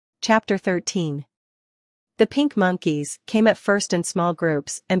Chapter 13. The pink monkeys came at first in small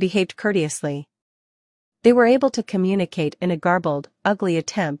groups and behaved courteously. They were able to communicate in a garbled, ugly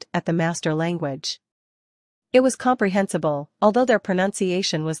attempt at the master language. It was comprehensible, although their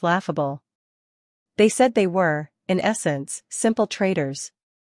pronunciation was laughable. They said they were, in essence, simple traders.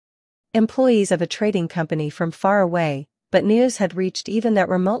 Employees of a trading company from far away, but news had reached even that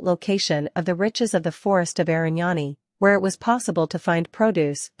remote location of the riches of the forest of Arignani, where it was possible to find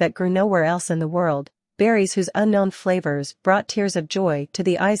produce that grew nowhere else in the world, berries whose unknown flavors brought tears of joy to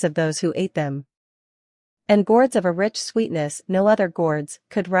the eyes of those who ate them. And gourds of a rich sweetness no other gourds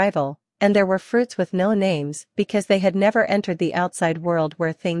could rival, and there were fruits with no names because they had never entered the outside world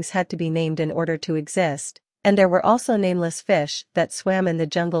where things had to be named in order to exist. And there were also nameless fish that swam in the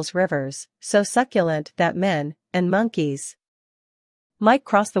jungle's rivers, so succulent that men, and monkeys, might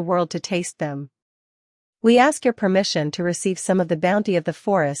cross the world to taste them. "We ask your permission to receive some of the bounty of the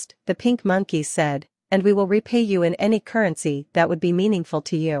forest," the pink monkeys said, "and we will repay you in any currency that would be meaningful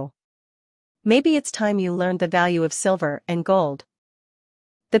to you. Maybe it's time you learned the value of silver and gold."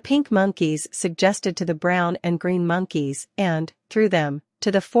 The pink monkeys suggested to the brown and green monkeys and, through them, to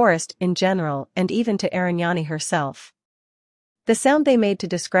the forest in general and even to Arignani herself. The sound they made to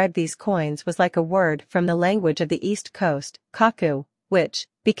describe these coins was like a word from the language of the East Coast, kaku, which,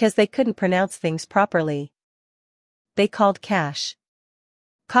 because they couldn't pronounce things properly, they called cash.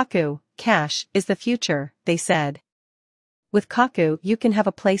 "Kaku, cash, is the future," they said. "With kaku you can have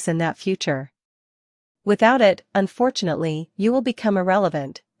a place in that future. Without it, unfortunately, you will become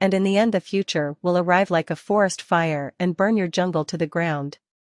irrelevant, and in the end the future will arrive like a forest fire and burn your jungle to the ground."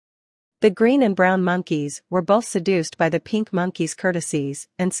 The green and brown monkeys were both seduced by the pink monkeys' courtesies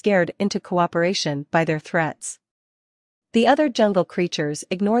and scared into cooperation by their threats. The other jungle creatures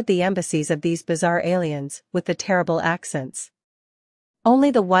ignored the embassies of these bizarre aliens with the terrible accents.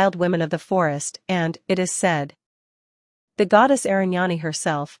 Only the wild women of the forest and, it is said, the goddess Arignani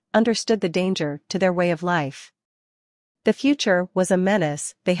herself, understood the danger to their way of life. The future was a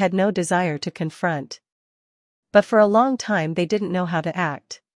menace they had no desire to confront. But for a long time they didn't know how to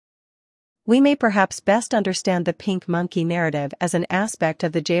act. We may perhaps best understand the pink monkey narrative as an aspect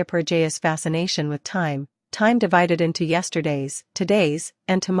of the Jayaparjaya's fascination with time divided into yesterdays, todays,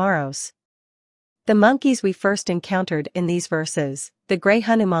 and tomorrows. The monkeys we first encountered in these verses, the grey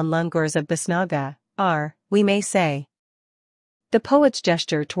Hanuman Lungurs of Bisnaga, are, we may say, the poet's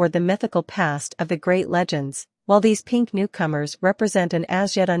gesture toward the mythical past of the great legends, while these pink newcomers represent an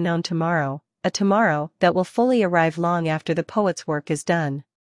as-yet unknown tomorrow, a tomorrow that will fully arrive long after the poet's work is done.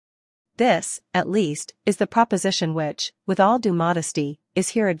 This, at least, is the proposition which, with all due modesty, is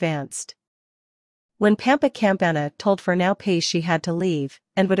here advanced. When Pampa Campana told Fernão Pais she had to leave,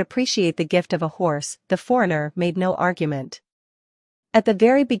 and would appreciate the gift of a horse, the foreigner made no argument. "At the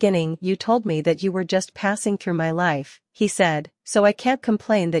very beginning you told me that you were just passing through my life," he said, "so I can't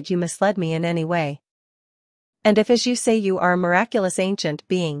complain that you misled me in any way. And if as you say you are a miraculous ancient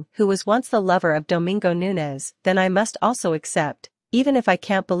being who was once the lover of Domingo Nunes, then I must also accept, even if I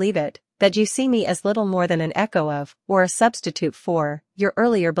can't believe it, that you see me as little more than an echo of, or a substitute for, your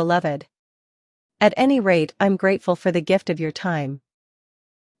earlier beloved. At any rate I'm grateful for the gift of your time.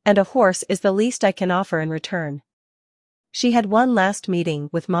 And a horse is the least I can offer in return." She had one last meeting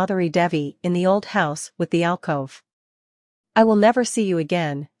with Madhuri Devi in the old house with the alcove. "I will never see you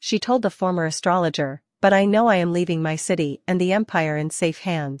again," she told the former astrologer, "but I know I am leaving my city and the empire in safe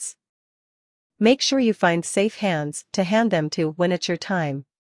hands. Make sure you find safe hands to hand them to when it's your time."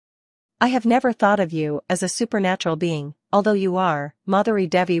 "I have never thought of you as a supernatural being, although you are," Madhuri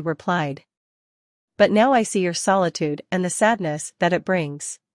Devi replied. "But now I see your solitude and the sadness that it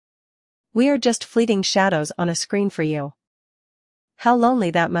brings. We are just fleeting shadows on a screen for you. How lonely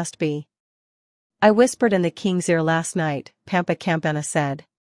that must be." "I whispered in the king's ear last night," Pampa Campana said.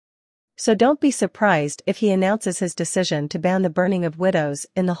 "So don't be surprised if he announces his decision to ban the burning of widows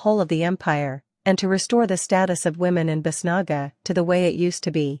in the whole of the empire, and to restore the status of women in Bisnaga to the way it used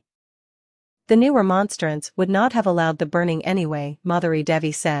to be." "The new remonstrance would not have allowed the burning anyway," Madhuri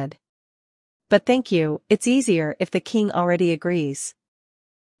Devi said. "But thank you, it's easier if the king already agrees."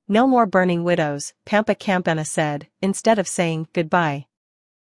 "No more burning widows," Pampa Campana said, instead of saying goodbye.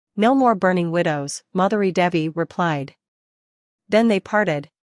 "No more burning widows," Madhuri Devi replied. Then they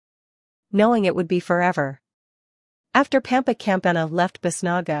parted, knowing it would be forever. After Pampa Campana left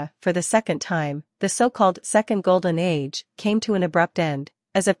Bisnaga for the second time, the so-called Second Golden Age came to an abrupt end,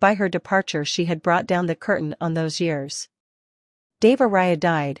 as if by her departure she had brought down the curtain on those years. Deva Raya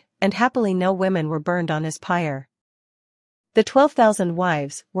died, and happily no women were burned on his pyre. The 12,000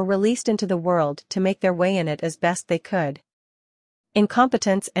 wives were released into the world to make their way in it as best they could.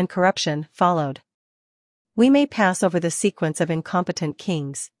 Incompetence and corruption followed. We may pass over the sequence of incompetent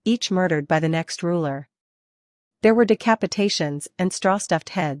kings, each murdered by the next ruler. There were decapitations and straw-stuffed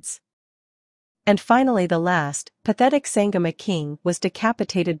heads. And finally the last, pathetic Sangama king was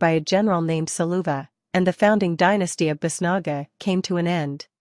decapitated by a general named Saluva, and the founding dynasty of Bisnaga came to an end.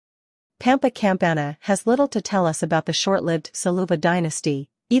 Pampa Campana has little to tell us about the short-lived Saluva dynasty,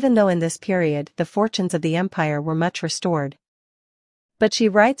 even though in this period the fortunes of the empire were much restored. But she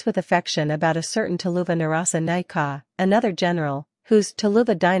writes with affection about a certain Tuluva Narasa Naika, another general, whose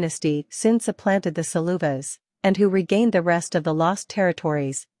Tuluva dynasty soon supplanted the Saluvas, and who regained the rest of the lost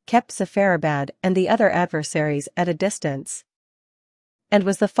territories, kept Safarabad and the other adversaries at a distance, and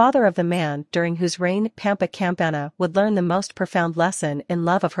was the father of the man during whose reign Pampa Campana would learn the most profound lesson in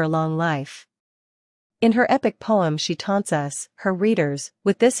love of her long life. In her epic poem she taunts us, her readers,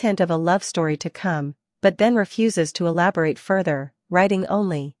 with this hint of a love story to come, but then refuses to elaborate further, writing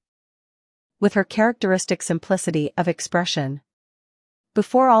only with her characteristic simplicity of expression.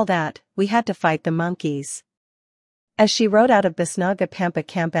 Before all that, we had to fight the monkeys. As she wrote out of Bisnaga Pampa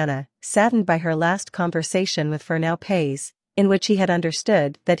Campana, saddened by her last conversation with Fernão Paes, in which he had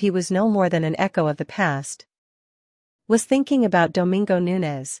understood that he was no more than an echo of the past, was thinking about Domingo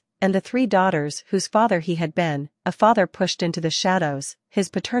Nunes, and the 3 daughters whose father he had been, a father pushed into the shadows, his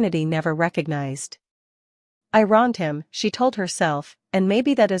paternity never recognized. I wronged him, she told herself, and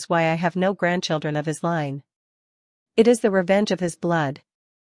maybe that is why I have no grandchildren of his line. It is the revenge of his blood.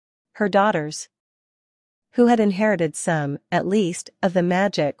 Her daughters, who had inherited some, at least, of the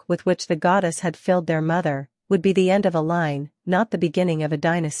magic with which the goddess had filled their mother, would be the end of a line, not the beginning of a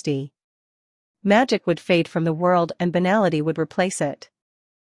dynasty. Magic would fade from the world and banality would replace it.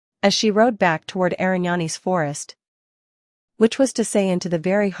 As she rode back toward Arignani's forest, which was to say into the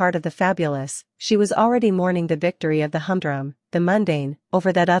very heart of the fabulous, she was already mourning the victory of the humdrum, the mundane,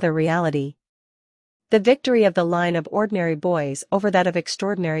 over that other reality. The victory of the line of ordinary boys over that of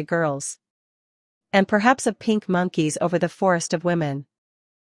extraordinary girls. And perhaps of pink monkeys over the forest of women.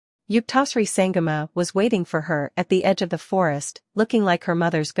 Yuktesri Sangama was waiting for her at the edge of the forest, looking like her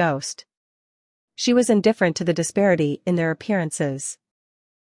mother's ghost. She was indifferent to the disparity in their appearances.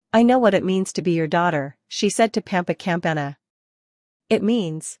 I know what it means to be your daughter, she said to Pampa Campana. It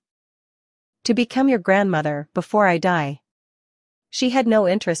means to become your grandmother before I die. She had no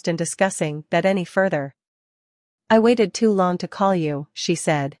interest in discussing that any further. I waited too long to call you, she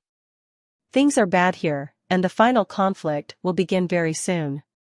said. Things are bad here, and the final conflict will begin very soon.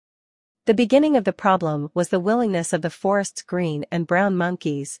 The beginning of the problem was the willingness of the forest's green and brown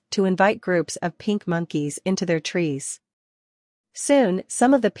monkeys to invite groups of pink monkeys into their trees. Soon,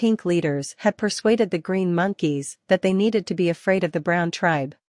 some of the pink leaders had persuaded the green monkeys that they needed to be afraid of the brown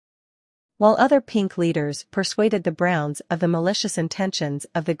tribe, while other pink leaders persuaded the browns of the malicious intentions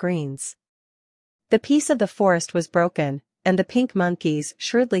of the greens. The peace of the forest was broken, and the pink monkeys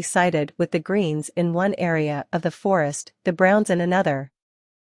shrewdly sided with the greens in one area of the forest, the browns in another,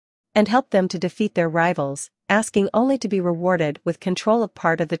 and helped them to defeat their rivals, asking only to be rewarded with control of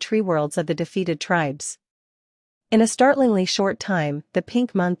part of the tree worlds of the defeated tribes. In a startlingly short time, the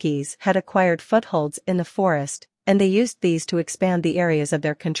pink monkeys had acquired footholds in the forest, and they used these to expand the areas of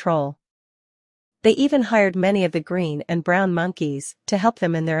their control. They even hired many of the green and brown monkeys to help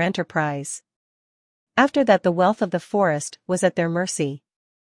them in their enterprise. After that the wealth of the forest was at their mercy.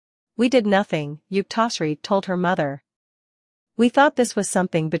 We did nothing, Yuktesri told her mother. We thought this was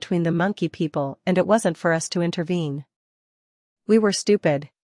something between the monkey people and it wasn't for us to intervene. We were stupid.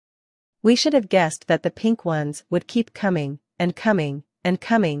 We should have guessed that the pink ones would keep coming, and coming, and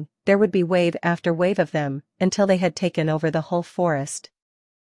coming, there would be wave after wave of them, until they had taken over the whole forest.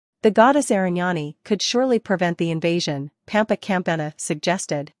 The goddess Arignani could surely prevent the invasion, Pampa Campana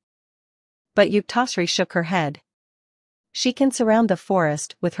suggested. But Yuktesri shook her head. She can surround the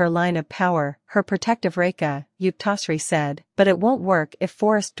forest with her line of power, her protective Reka, Yuktesri said, but it won't work if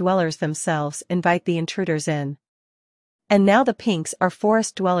forest dwellers themselves invite the intruders in. And now the pinks are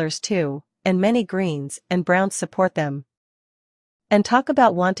forest dwellers too, and many greens and browns support them. And talk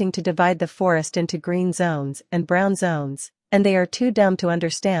about wanting to divide the forest into green zones and brown zones, and they are too dumb to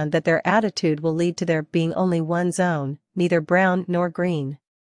understand that their attitude will lead to there being only one zone, neither brown nor green.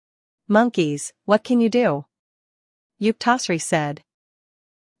 Monkeys, what can you do? Yuktesri said.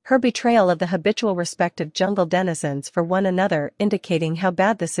 Her betrayal of the habitual respect of jungle denizens for one another indicating how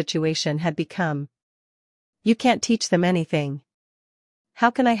bad the situation had become. You can't teach them anything. How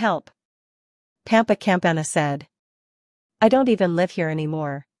can I help? Pampa Campana said. I don't even live here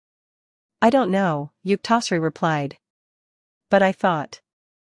anymore. I don't know, Yuktesri replied. But I thought,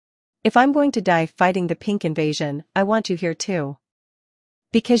 if I'm going to die fighting the pink invasion, I want you here too.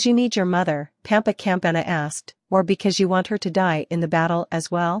 Because you need your mother, Pampa Campana asked, or because you want her to die in the battle as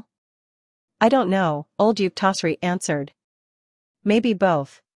well? I don't know, old Yuktosri answered. Maybe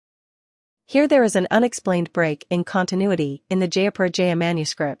both. Here there is an unexplained break in continuity in the Jayaparajaya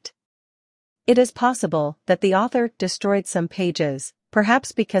manuscript. It is possible that the author destroyed some pages,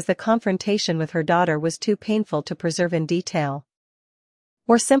 perhaps because the confrontation with her daughter was too painful to preserve in detail.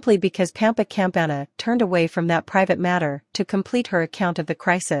 Or simply because Pampa Campana turned away from that private matter to complete her account of the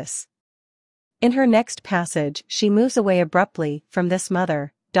crisis. In her next passage she moves away abruptly from this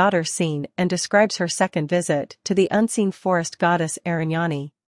mother-daughter scene and describes her second visit to the unseen forest goddess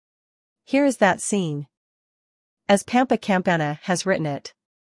Arinyani. Here is that scene, as Pampa Campana has written it.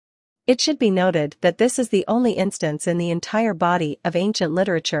 It should be noted that this is the only instance in the entire body of ancient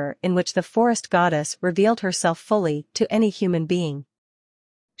literature in which the forest goddess revealed herself fully to any human being.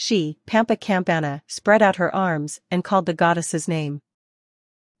 She, Pampa Campana, spread out her arms and called the goddess's name.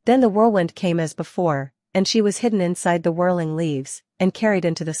 Then the whirlwind came as before, and she was hidden inside the whirling leaves, and carried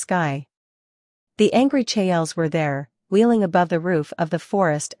into the sky. The angry Chaels were there, wheeling above the roof of the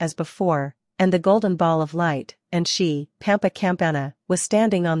forest as before, and the golden ball of light, and she, Pampa Campana, was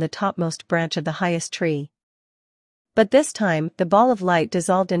standing on the topmost branch of the highest tree. But this time the ball of light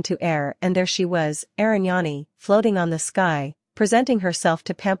dissolved into air and there she was, Arinyani, floating on the sky, presenting herself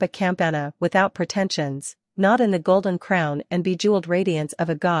to Pampa Campana without pretensions, not in the golden crown and bejeweled radiance of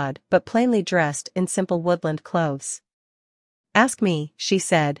a god but plainly dressed in simple woodland clothes. Ask me, she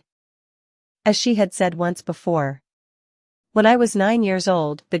said. As she had said once before. When I was 9 years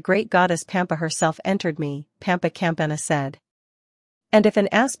old the great goddess Pampa herself entered me, Pampa Campana said. And if an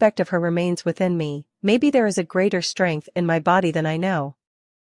aspect of her remains within me, maybe there is a greater strength in my body than I know.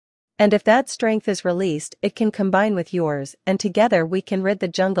 And if that strength is released it can combine with yours and together we can rid the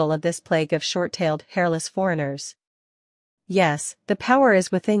jungle of this plague of short-tailed, hairless foreigners. Yes, the power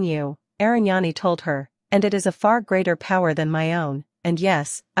is within you, Arinyani told her, and it is a far greater power than my own, and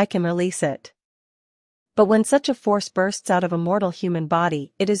yes, I can release it. But when such a force bursts out of a mortal human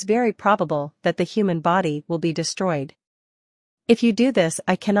body it is very probable that the human body will be destroyed. If you do this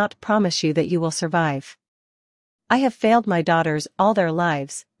I cannot promise you that you will survive. I have failed my daughters all their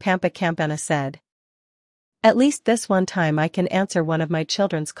lives, Pampa Campana said. At least this one time I can answer one of my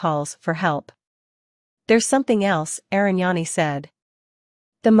children's calls for help. There's something else, Arinyani said.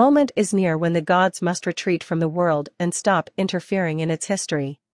 The moment is near when the gods must retreat from the world and stop interfering in its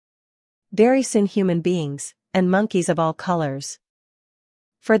history. Very soon human beings, and monkeys of all colors,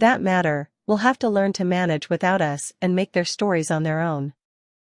 for that matter, will have to learn to manage without us and make their stories on their own.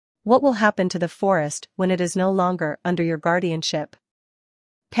 What will happen to the forest when it is no longer under your guardianship?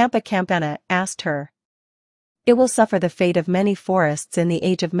 Pampa Campana asked her. It will suffer the fate of many forests in the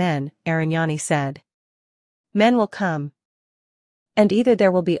age of men, Arinyani said. Men will come. And either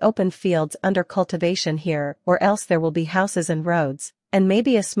there will be open fields under cultivation here or else there will be houses and roads, and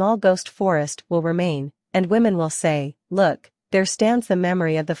maybe a small ghost forest will remain, and women will say, look, there stands the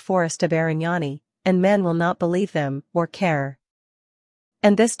memory of the forest of Arinyani, and men will not believe them or care.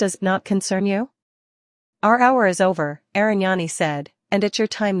 And this does not concern you? Our hour is over, Arinyani said, and it's your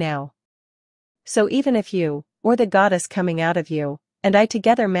time now. So even if you, or the goddess coming out of you, and I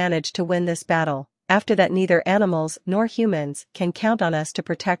together manage to win this battle, after that neither animals nor humans can count on us to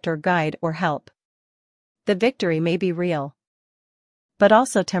protect or guide or help. The victory may be real, but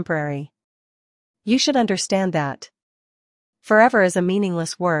also temporary. You should understand that. Forever is a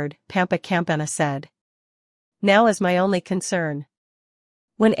meaningless word, Pampa Campana said. Now is my only concern.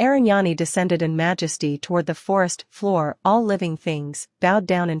 When Arinyani descended in majesty toward the forest floor all living things bowed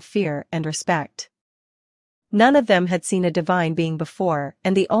down in fear and respect. None of them had seen a divine being before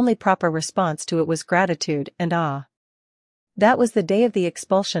and the only proper response to it was gratitude and awe. That was the day of the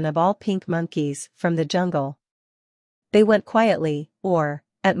expulsion of all pink monkeys from the jungle. They went quietly, or,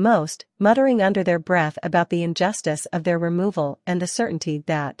 at most, muttering under their breath about the injustice of their removal and the certainty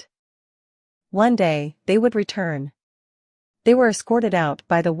that one day they would return. They were escorted out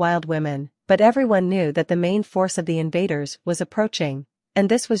by the wild women, but everyone knew that the main force of the invaders was approaching, and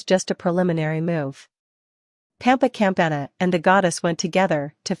this was just a preliminary move. Pampa Campana and the goddess went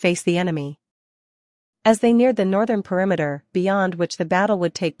together to face the enemy. As they neared the northern perimeter beyond which the battle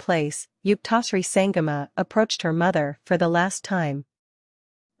would take place, Yuktosri Sangama approached her mother for the last time.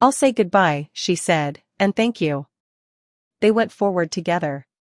 I'll say goodbye, she said, and thank you. They went forward together.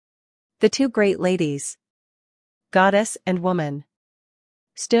 The two great ladies, goddess and woman,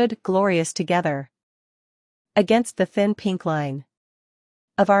 stood glorious together against the thin pink line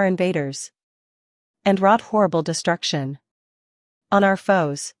of our invaders, and wrought horrible destruction on our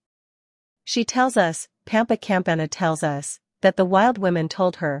foes. She tells us, Pampa Campana tells us, that the wild women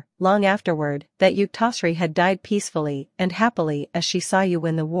told her, long afterward, that Yuktosri had died peacefully and happily as she saw you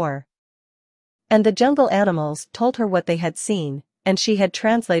win the war. And the jungle animals told her what they had seen, and she had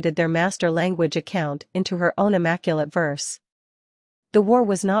translated their master language account into her own immaculate verse. The war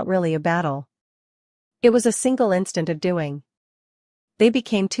was not really a battle. It was a single instant of doing. They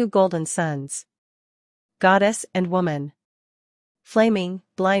became two golden suns. Goddess and woman. Flaming,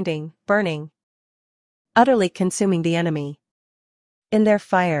 blinding, burning. Utterly consuming the enemy. In their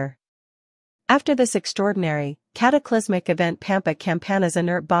fire. After this extraordinary, cataclysmic event, Pampa Campana's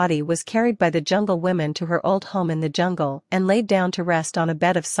inert body was carried by the jungle women to her old home in the jungle and laid down to rest on a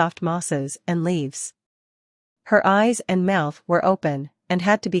bed of soft mosses and leaves. Her eyes and mouth were open, and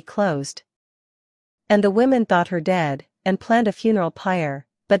had to be closed. And the women thought her dead, and planned a funeral pyre,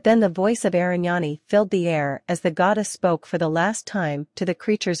 but then the voice of Arinyani filled the air as the goddess spoke for the last time to the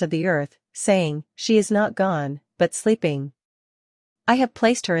creatures of the earth, saying, "She is not gone, but sleeping. I have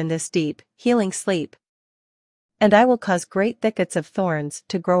placed her in this deep, healing sleep. And I will cause great thickets of thorns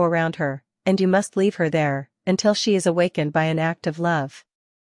to grow around her, and you must leave her there, until she is awakened by an act of love."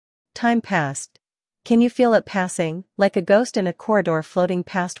 Time passed. Can you feel it passing, like a ghost in a corridor floating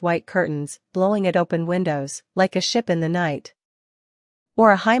past white curtains, blowing at open windows, like a ship in the night?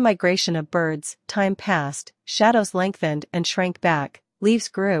 Or a high migration of birds? Time passed, shadows lengthened and shrank back, leaves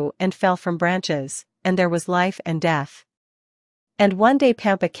grew and fell from branches, and there was life and death. And one day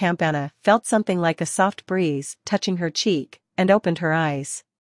Pampa Campana felt something like a soft breeze touching her cheek, and opened her eyes.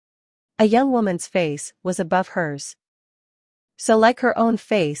 A young woman's face was above hers. So like her own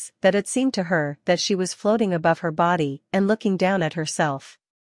face that it seemed to her that she was floating above her body and looking down at herself.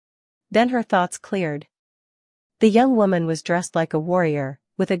 Then her thoughts cleared. The young woman was dressed like a warrior,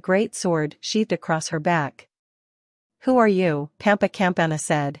 with a great sword sheathed across her back. "Who are you?" Pampa Campana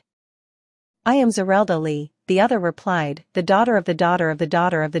said. "I am Zerelda Lee," the other replied, "the daughter of the daughter of the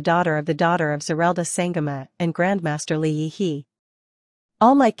daughter of the daughter of the daughter of Zerelda Sangama and Grandmaster Lee Yihi.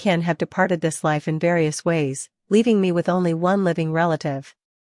 All my kin have departed this life in various ways, leaving me with only one living relative,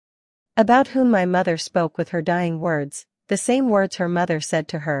 about whom my mother spoke with her dying words, the same words her mother said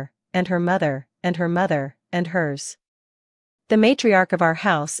to her, and her mother, and her mother, and hers. The matriarch of our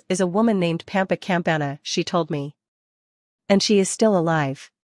house is a woman named Pampa Campana," she told me. "And she is still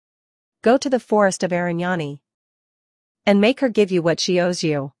alive. Go to the forest of Arinyani and make her give you what she owes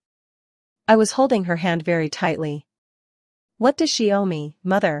you." I was holding her hand very tightly. "What does she owe me,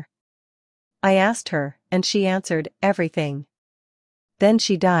 mother?" I asked her, and she answered, "Everything." Then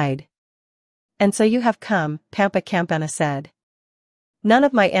she died. "And so you have come," Pampa Campana said. None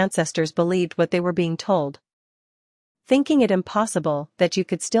of my ancestors believed what they were being told, thinking it impossible that you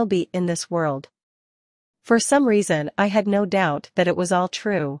could still be in this world. For some reason I had no doubt that it was all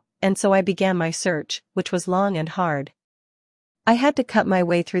true, and so I began my search, which was long and hard. "I had to cut my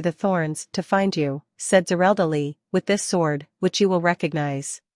way through the thorns to find you," said Zerelda Lee, "with this sword, which you will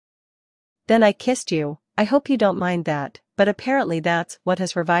recognize. Then I kissed you. I hope you don't mind that, but apparently that's what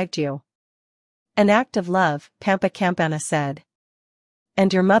has revived you." "An act of love," Pampa Campana said.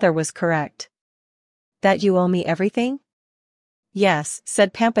 "And your mother was correct. That you owe me everything?" "Yes,"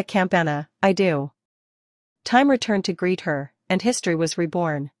 said Pampa Campana, "I do." Time returned to greet her, and history was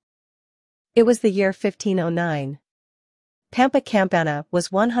reborn. It was the year 1509. Pampa Campana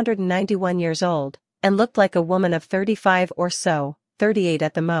was 191 years old, and looked like a woman of 35 or so, 38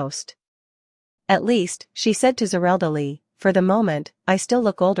 at the most. "At least," she said to Zerelda Lee, "for the moment, I still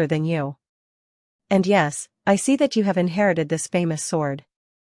look older than you. And yes, I see that you have inherited this famous sword.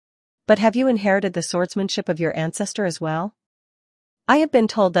 But have you inherited the swordsmanship of your ancestor as well?" "I have been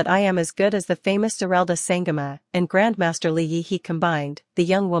told that I am as good as the famous Zerelda Sangama and Grandmaster Lee Yihi combined," the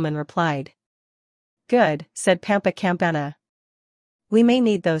young woman replied. "Good," said Pampa Campana. "We may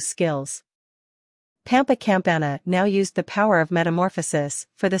need those skills." Pampa Campana now used the power of metamorphosis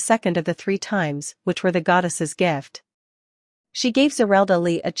for the second of the 3 times, which were the goddess's gift. She gave Zerelda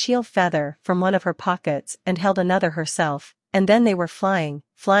Lee a cheel feather from one of her pockets and held another herself, and then they were flying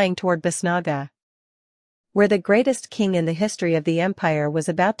toward Bisnaga, where the greatest king in the history of the empire was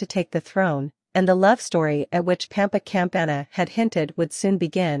about to take the throne, and the love story at which Pampa Campana had hinted would soon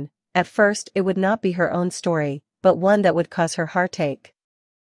begin. At first it would not be her own story, but one that would cause her heartache,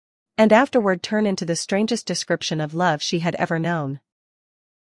 and afterward turn into the strangest description of love she had ever known.